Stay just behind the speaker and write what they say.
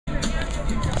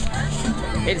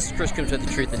Hey, this is Chris Coombs with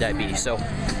The Truth of Diabetes. So,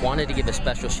 wanted to give a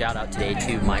special shout out today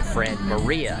to my friend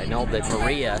Maria. I know that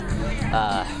Maria,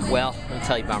 well, let me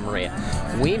tell you about Maria.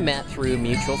 We met through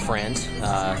mutual friends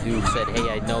who said, hey,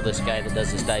 I know this guy that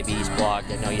does this diabetes blog.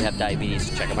 I know you have diabetes,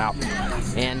 check him out.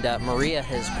 And Maria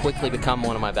has quickly become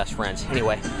one of my best friends.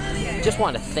 Anyway, just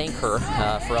wanted to thank her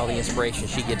for all the inspiration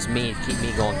she gives me to keep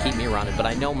me going, keep me running. But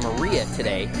I know Maria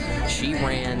today, she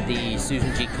ran the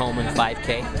Susan G. Komen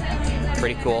 5K.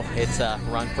 Pretty cool. It's a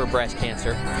run for breast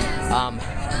cancer.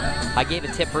 I gave a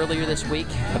tip earlier this week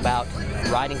about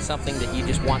riding something that you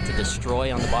just want to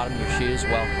destroy on the bottom of your shoes.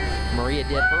 Well, Maria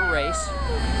did her race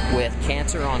with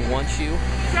cancer on one shoe,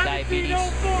 diabetes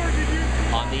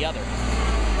on the other.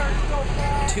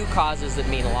 Two causes that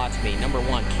mean a lot to me. Number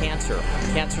one, cancer.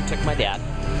 Cancer took my dad.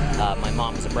 My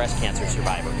mom is a breast cancer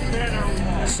survivor.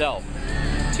 So,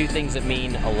 two things that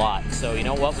mean a lot. So you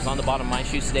know what was on the bottom of my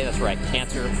shoes today? That's right,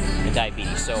 cancer and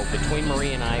diabetes. So between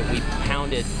Maria and I, we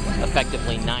pounded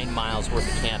effectively 9 miles worth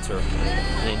of cancer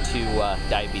into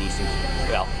diabetes. And,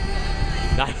 well,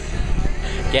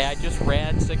 yeah, I just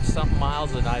ran 6-something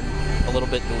miles and I'm a little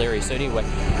bit delirious. So anyway,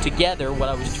 together, what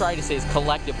I was trying to say is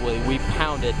collectively, we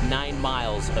pounded 9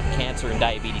 miles of cancer and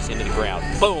diabetes into the ground.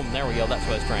 Boom, there we go, that's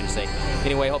what I was trying to say.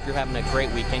 Anyway, I hope you're having a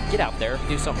great weekend. Get out there,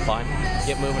 do something fun,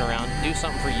 get moving around, do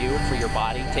something for you, for your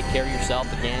body, take care of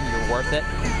yourself. Again, you're worth it.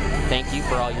 Thank you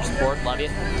for all your support, love you.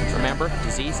 Remember,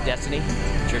 disease, destiny,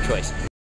 it's your choice.